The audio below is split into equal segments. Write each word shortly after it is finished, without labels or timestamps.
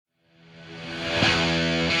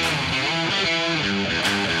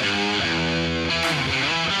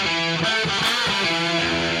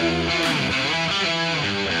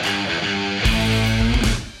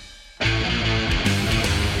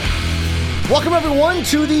Welcome, everyone,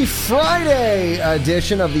 to the Friday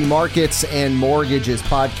edition of the Markets and Mortgages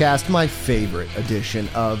podcast, my favorite edition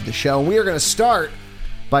of the show. And we are going to start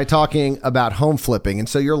by talking about home flipping. And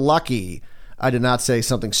so you're lucky I did not say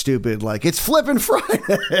something stupid like, it's Flippin'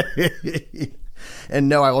 Friday. And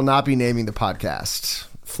no, I will not be naming the podcast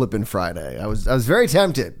Flippin' Friday. I was very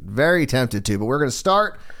tempted to, but we're going to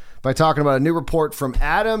start by talking about a new report from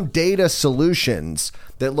Adam Data Solutions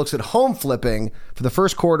that looks at home flipping for the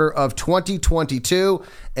first quarter of 2022.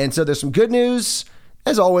 And so there's some good news,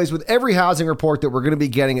 as always, with every housing report that we're going to be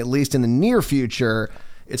getting, at least in the near future.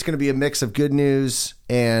 It's going to be a mix of good news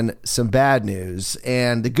and some bad news.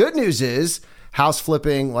 And the good news is house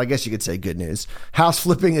flipping, well, I guess you could say good news. House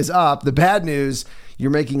flipping is up. The bad news,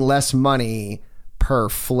 you're making less money per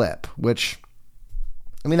flip, which,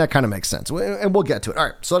 I mean, that kind of makes sense. And we'll get to it. All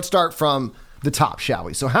right, so let's start from the top, shall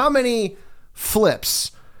we? So how many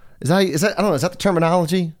flips? Is that I don't know, is that the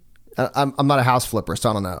terminology? I'm not a house flipper,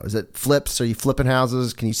 so I don't know. Is it flips? Are you flipping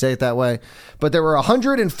houses? Can you say it that way? But there were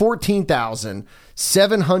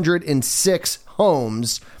 114,706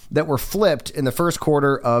 homes that were flipped in the first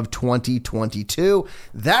quarter of 2022.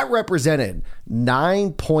 That represented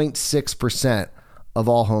 9.6% of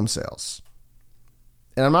all home sales.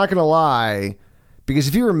 And I'm not going to lie, because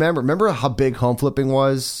if you remember how big home flipping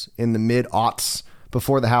was in the mid-aughts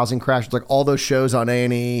before the housing crash? It's like all those shows on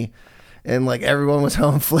A&E and like everyone was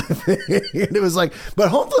home flipping. And it was like, but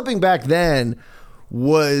home flipping back then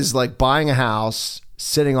was like buying a house,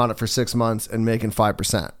 sitting on it for 6 months and making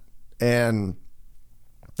 5%. And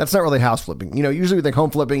that's not really house flipping. You know, usually we think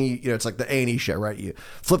home flipping, you know, it's like the A&E show, right? You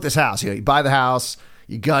flip this house, you know, you buy the house,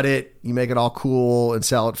 you gut it, you make it all cool and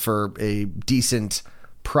sell it for a decent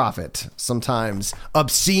profit, sometimes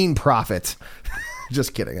obscene profit.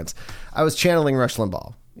 Just kidding. I was channeling Rush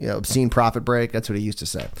Limbaugh, you know, obscene profit break. That's what he used to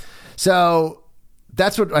say. So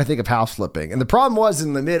that's what I think of house flipping. And the problem was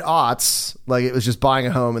in the mid-aughts, like it was just buying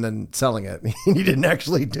a home and then selling it. You didn't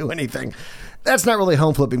actually do anything. That's not really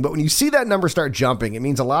home flipping. But when you see that number start jumping, it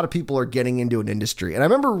means a lot of people are getting into an industry. And I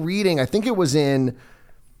remember reading, I think it was in,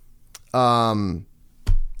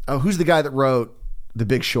 who's the guy that wrote The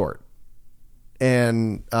Big Short?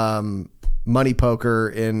 And Money Poker,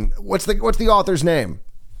 and what's the author's name?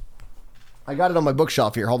 I got it on my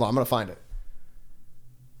bookshelf here. Hold on, I'm gonna find it.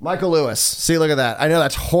 Michael Lewis. See, look at that. I know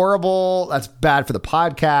that's horrible. That's bad for the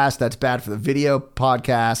podcast. That's bad for the video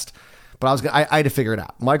podcast. But I had to figure it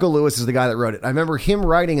out. Michael Lewis is the guy that wrote it. I remember him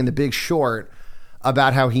writing in The Big Short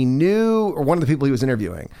about how he knew, or one of the people he was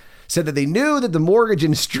interviewing said that they knew that the mortgage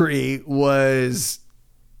industry was,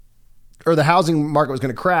 or the housing market was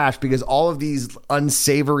going to crash because all of these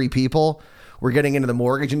unsavory people were getting into the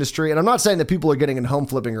mortgage industry. And I'm not saying that people are getting into home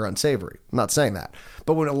flipping are unsavory. I'm not saying that.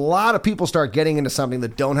 But when a lot of people start getting into something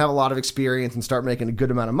that don't have a lot of experience and start making a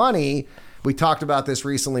good amount of money, we talked about this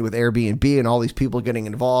recently with Airbnb and all these people getting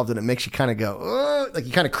involved, and it makes you kind of go, like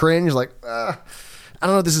you kind of cringe, like, I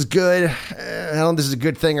don't know if this is good. I don't know if this is a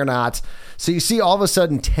good thing or not. So you see all of a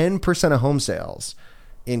sudden 10% of home sales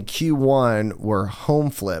in Q1 were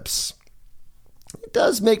home flips. It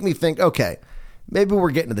does make me think, okay, maybe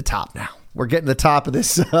we're getting to the top now. We're getting to the top of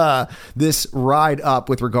this this ride up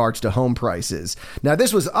with regards to home prices. Now,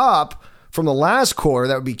 this was up from the last quarter.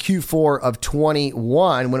 That would be Q4 of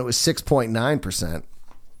 21 when it was 6.9%.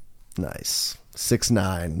 Nice.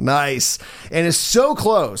 6.9. Nice. And it's so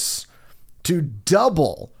close to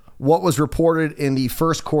double what was reported in the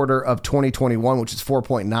first quarter of 2021, which is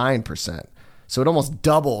 4.9%. So it almost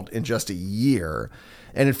doubled in just a year.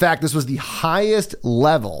 And in fact, this was the highest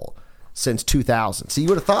level since 2000. So you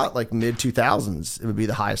would have thought like mid 2000s, it would be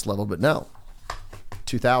the highest level, but no,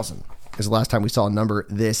 2000 is the last time we saw a number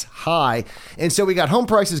this high. And so we got home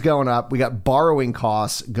prices going up. We got borrowing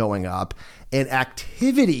costs going up and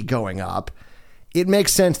activity going up. It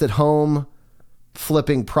makes sense that home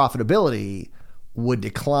flipping profitability would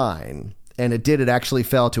decline. And it did. It actually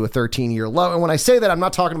fell to a 13-year low. And when I say that, I'm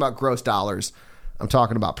not talking about gross dollars. I'm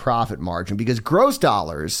talking about profit margin, because gross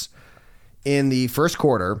dollars in the first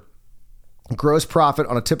quarter, gross profit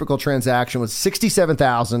on a typical transaction was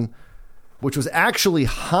 $67,000, which was actually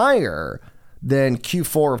higher than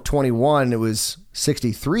Q4 of 21. It was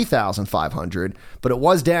 $63,500, but it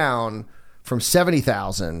was down from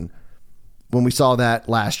 $70,000 when we saw that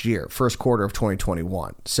last year, first quarter of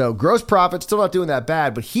 2021. So gross profit still not doing that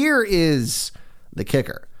bad, but here is the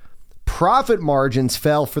kicker. Profit margins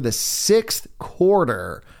fell for the sixth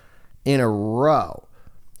quarter in a row.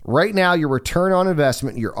 Right now, your return on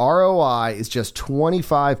investment, your ROI, is just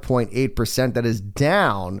 25.8%. That is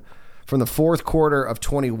down from the fourth quarter of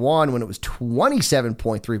 21 when it was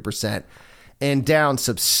 27.3%, and down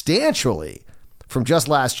substantially from just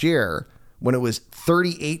last year when it was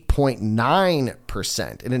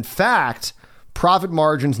 38.9%. And in fact, profit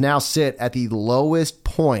margins now sit at the lowest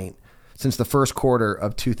point since the first quarter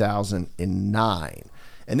of 2009.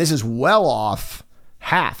 And this is well off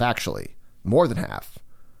half, actually, more than half,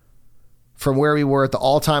 from where we were at the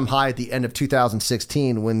all-time high at the end of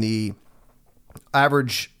 2016 when the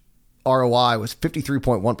average ROI was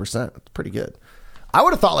 53.1%. That's pretty good. I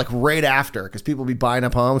would have thought like right after, because people would be buying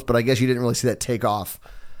up homes, but I guess you didn't really see that takeoff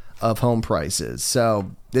of home prices.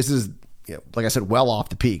 So this is, like I said, well off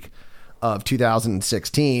the peak of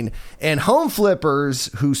 2016. And home flippers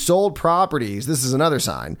who sold properties, this is another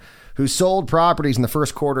sign, who sold properties in the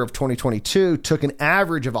first quarter of 2022 took an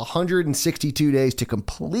average of 162 days to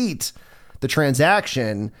complete the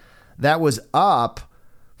transaction. That was up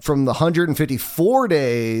from the 154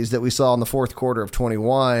 days that we saw in the fourth quarter of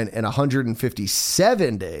 21 and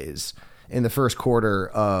 157 days in the first quarter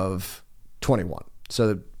of 21.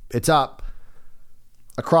 So it's up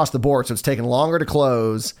across the board. So it's taking longer to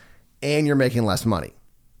close and you're making less money.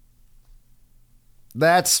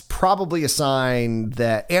 That's probably a sign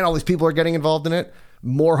that, and all these people are getting involved in it,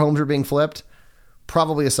 more homes are being flipped,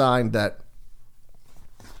 probably a sign that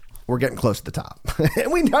we're getting close to the top.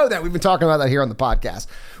 And we know that. We've been talking about that here on the podcast.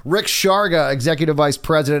 Rick Sharga, Executive Vice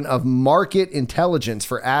President of Market Intelligence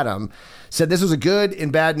for Adam, said this was a good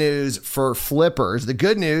and bad news for flippers. The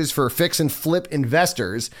good news for fix and flip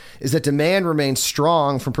investors is that demand remains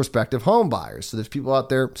strong from prospective home buyers. So there's people out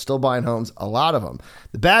there still buying homes, a lot of them.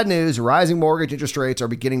 The bad news, rising mortgage interest rates are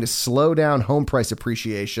beginning to slow down home price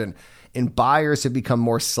appreciation, and buyers have become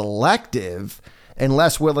more selective and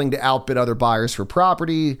less willing to outbid other buyers for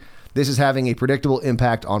property. This is having a predictable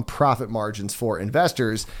impact on profit margins for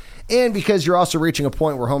investors. And because you're also reaching a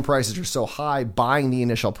point where home prices are so high, buying the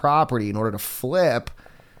initial property in order to flip,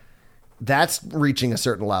 that's reaching a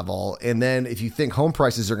certain level. And then if you think home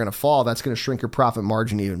prices are going to fall, that's going to shrink your profit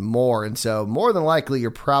margin even more. And so more than likely,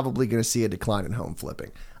 you're probably going to see a decline in home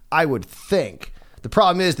flipping, I would think. The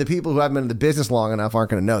problem is the people who haven't been in the business long enough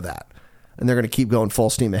aren't going to know that. And they're going to keep going full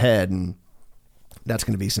steam ahead, and that's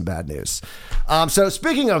going to be some bad news. So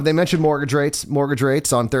speaking of, they mentioned mortgage rates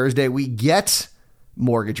on Thursday. We get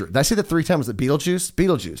mortgage rates. Did I say that 3 times? The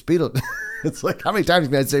Beetlejuice. It's like, how many times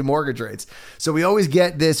can I say mortgage rates? So we always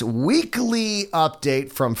get this weekly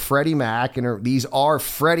update from Freddie Mac. And these are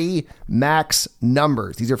Freddie Mac's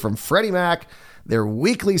numbers. These are from Freddie Mac, their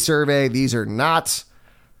weekly survey. These are not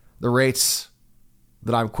the rates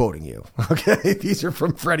that I'm quoting you. Okay. These are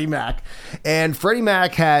from Freddie Mac. And Freddie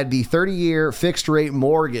Mac had the 30-year fixed rate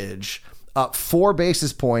mortgage up 4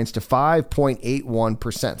 basis points to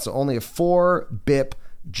 5.81%. So only a 4 BIP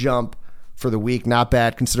jump for the week. Not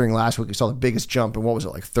bad considering last week we saw the biggest jump in, what was it,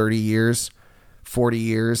 like 30 years, 40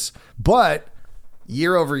 years. But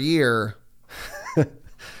year over year,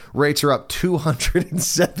 rates are up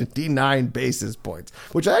 279 basis points,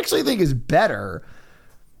 which I actually think is better.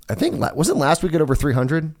 I think, wasn't last week at over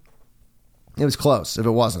 300? It was close. If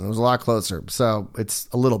it wasn't, it was a lot closer. So it's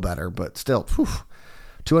a little better, but still,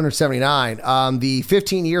 279. The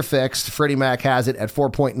 15-year fixed, Freddie Mac has it at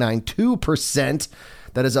 4.92%.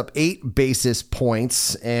 That is up 8 basis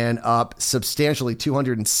points and up substantially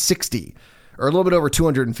 260, or a little bit over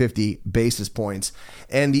 250 basis points.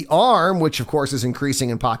 And the ARM, which of course is increasing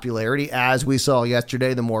in popularity, as we saw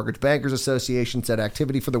yesterday, the Mortgage Bankers Association said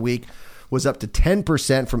activity for the week was up to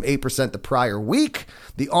 10% from 8% the prior week.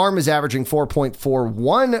 The ARM is averaging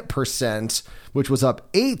 4.41%, which was up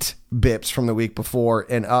 8 bips from the week before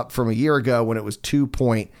and up from a year ago when it was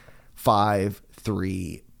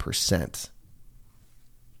 2.53%.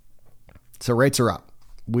 So rates are up.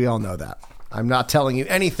 We all know that. I'm not telling you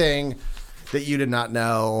anything that you did not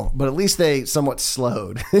know, but at least they somewhat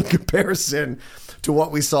slowed in comparison to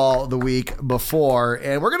what we saw the week before.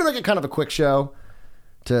 And we're going to make it kind of a quick show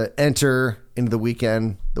to enter into the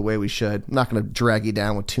weekend the way we should. I'm not going to drag you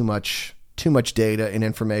down with too much data and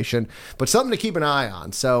information, but something to keep an eye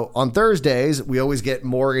on. So on Thursdays, we always get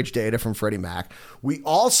mortgage data from Freddie Mac. We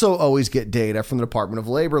also always get data from the Department of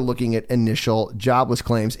Labor looking at initial jobless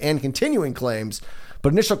claims and continuing claims.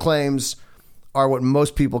 But initial claims are what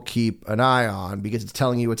most people keep an eye on because it's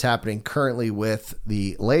telling you what's happening currently with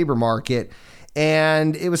the labor market.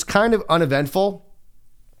 And it was kind of uneventful.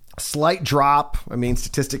 Slight drop. I mean,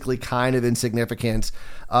 statistically kind of insignificant.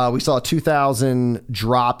 We saw a 2,000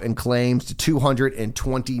 drop in claims to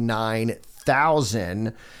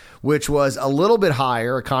 229,000, which was a little bit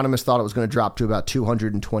higher. Economists thought it was going to drop to about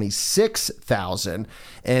 226,000.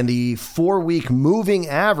 And the 4-week moving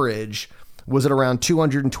average was at around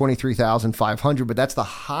 223,500, but that's the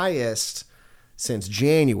highest since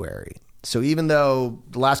January. So even though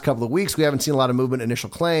the last couple of weeks we haven't seen a lot of movement in initial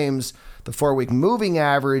claims, the 4-week moving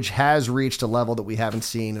average has reached a level that we haven't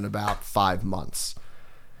seen in about 5 months.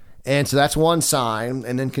 And so that's one sign.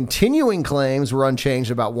 And then continuing claims were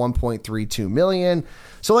unchanged, about 1.32 million.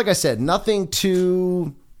 So like I said, nothing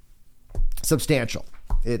too substantial.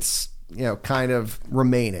 It's, kind of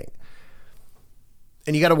remaining.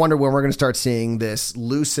 And you got to wonder when we're going to start seeing this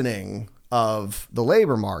loosening of the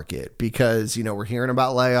labor market, because, we're hearing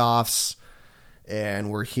about layoffs and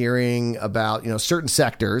we're hearing about, certain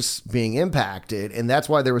sectors being impacted. And that's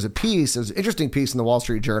why there was an interesting piece in the Wall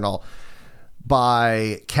Street Journal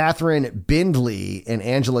by Catherine Bindley and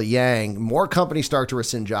Angela Yang. More companies start to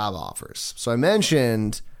rescind job offers. So I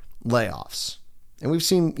mentioned layoffs, and we've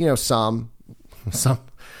seen, some,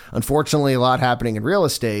 unfortunately, a lot happening in real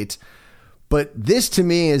estate. But this to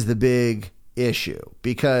me is the big issue,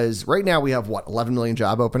 because right now we have 11 million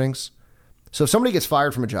job openings. So if somebody gets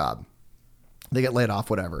fired from a job, they get laid off,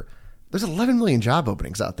 whatever, there's 11 million job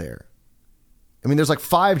openings out there. I mean, there's like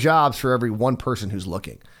 5 jobs for every one person who's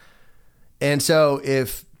looking. And so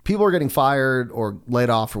if people are getting fired or laid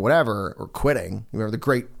off or whatever, or quitting, remember the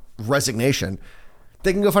great resignation,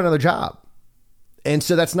 they can go find another job. And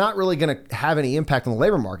so that's not really going to have any impact on the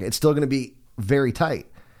labor market. It's still going to be very tight.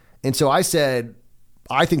 And so I said,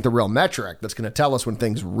 I think the real metric that's going to tell us when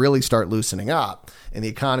things really start loosening up and the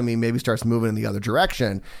economy maybe starts moving in the other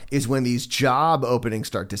direction is when these job openings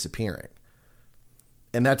start disappearing.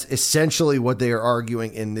 And that's essentially what they are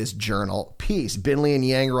arguing in this journal piece. Bindley and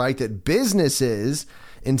Yang write that businesses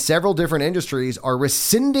in several different industries are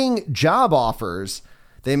rescinding job offers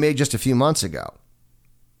they made just a few months ago.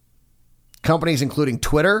 Companies including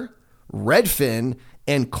Twitter, Redfin,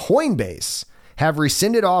 and Coinbase have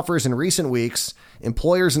rescinded offers in recent weeks.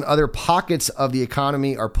 Employers in other pockets of the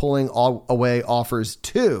economy are pulling away offers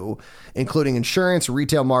too, including insurance,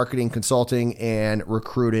 retail marketing, consulting, and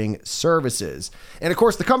recruiting services. And of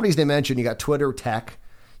course, the companies they mentioned, you got Twitter tech,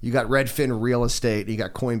 you got Redfin real estate, you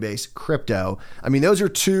got Coinbase crypto. I mean, those are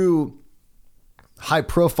 3 high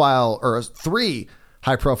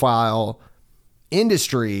profile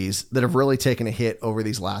industries that have really taken a hit over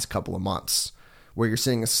these last couple of months, where you're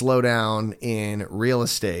seeing a slowdown in real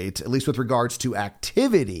estate, at least with regards to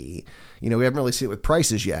activity. We haven't really seen it with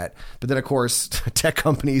prices yet. But then, of course, tech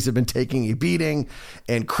companies have been taking a beating,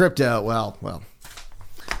 and crypto, well,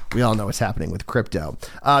 we all know what's happening with crypto.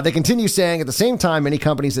 They continue saying, at the same time, many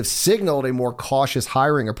companies have signaled a more cautious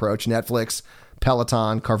hiring approach. Netflix,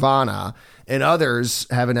 Peloton, Carvana, and others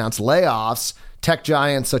have announced layoffs. Tech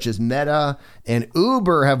giants such as Meta and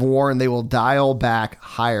Uber have warned they will dial back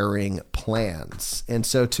hiring plans. And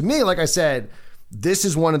so to me, like I said, this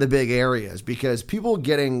is one of the big areas, because people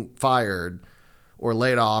getting fired or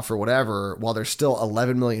laid off or whatever while there's still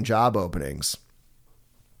 11 million job openings,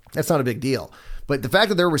 that's not a big deal. But the fact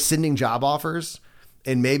that they're rescinding job offers,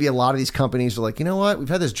 and maybe a lot of these companies are like, you know what, we've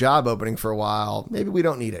had this job opening for a while, maybe we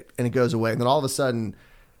don't need it, and it goes away. And then all of a sudden,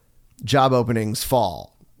 job openings fall.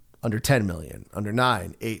 Under 10 million, under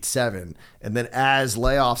 9, 8, 7. And then as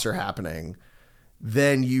layoffs are happening,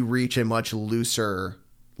 then you reach a much looser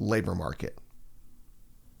labor market.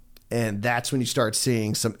 And that's when you start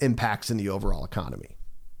seeing some impacts in the overall economy.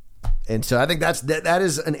 And so I think that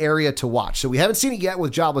is an area to watch. So we haven't seen it yet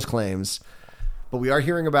with jobless claims, but we are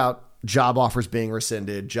hearing about job offers being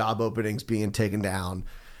rescinded, job openings being taken down.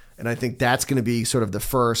 And I think that's going to be sort of the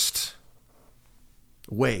first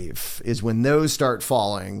wave, is when those start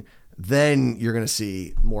falling, then you're going to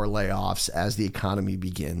see more layoffs as the economy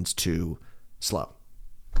begins to slow.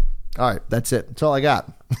 All right, that's it. That's all I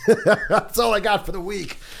got. That's all I got for the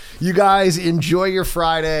week. You guys enjoy your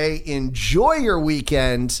Friday. Enjoy your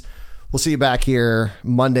weekend. We'll see you back here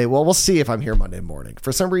Monday. Well, we'll see if I'm here Monday morning.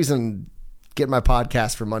 For some reason, getting my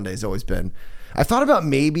podcast for Monday has always been. I thought about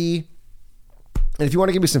maybe, and if you want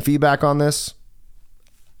to give me some feedback on this,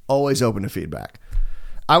 always open to feedback.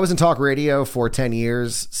 I was in talk radio for 10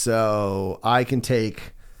 years, so I can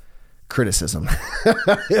take criticism.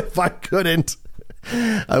 If I couldn't,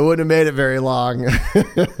 I wouldn't have made it very long.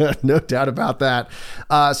 No doubt about that.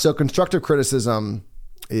 So constructive criticism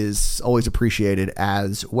is always appreciated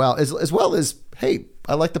as well as, hey,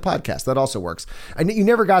 I like the podcast. That also works. You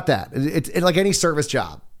never got that. It's like any service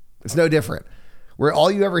job. It's no different. Where all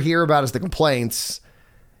you ever hear about is the complaints,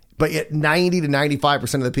 but yet 90 to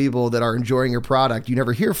 95% of the people that are enjoying your product, you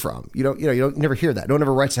never hear from. You never hear that. No one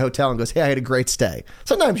ever writes a hotel and goes, hey, I had a great stay.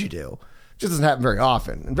 Sometimes you do. It just doesn't happen very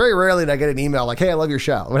often. And very rarely did I get an email like, hey, I love your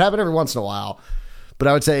show. It would happen every once in a while. But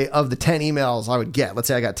I would say of the 10 emails I would get, let's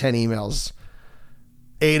say I got 10 emails,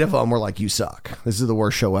 8 of them were like, you suck. This is the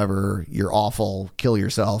worst show ever. You're awful. Kill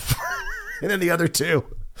yourself. And then the other 2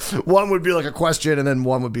 One would be like a question, and then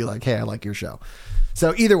one would be like, hey, I like your show.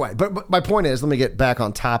 So either way, but my point is, let me get back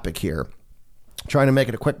on topic here. Trying to make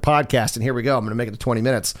it a quick podcast, and here we go. I'm going to make it to 20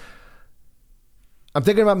 minutes. I'm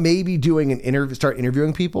thinking about maybe doing an interview, start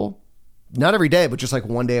interviewing people. Not every day, but just like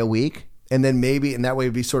one day a week. And then maybe, and that way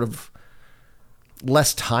it'd be sort of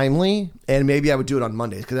less timely. And maybe I would do it on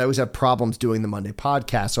Mondays because I always have problems doing the Monday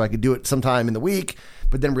podcast. So I could do it sometime in the week,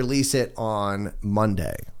 but then release it on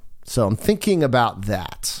Monday. So I'm thinking about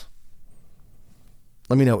that.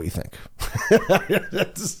 Let me know what you think.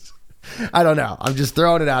 I don't know. I'm just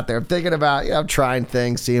throwing it out there. I'm thinking about, I'm trying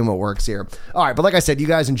things, seeing what works here. All right. But like I said, you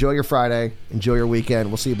guys enjoy your Friday. Enjoy your weekend.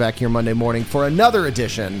 We'll see you back here Monday morning for another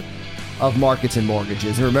edition of Markets and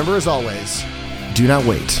Mortgages. And remember, as always, do not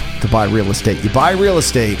wait to buy real estate. You buy real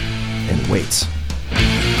estate and wait.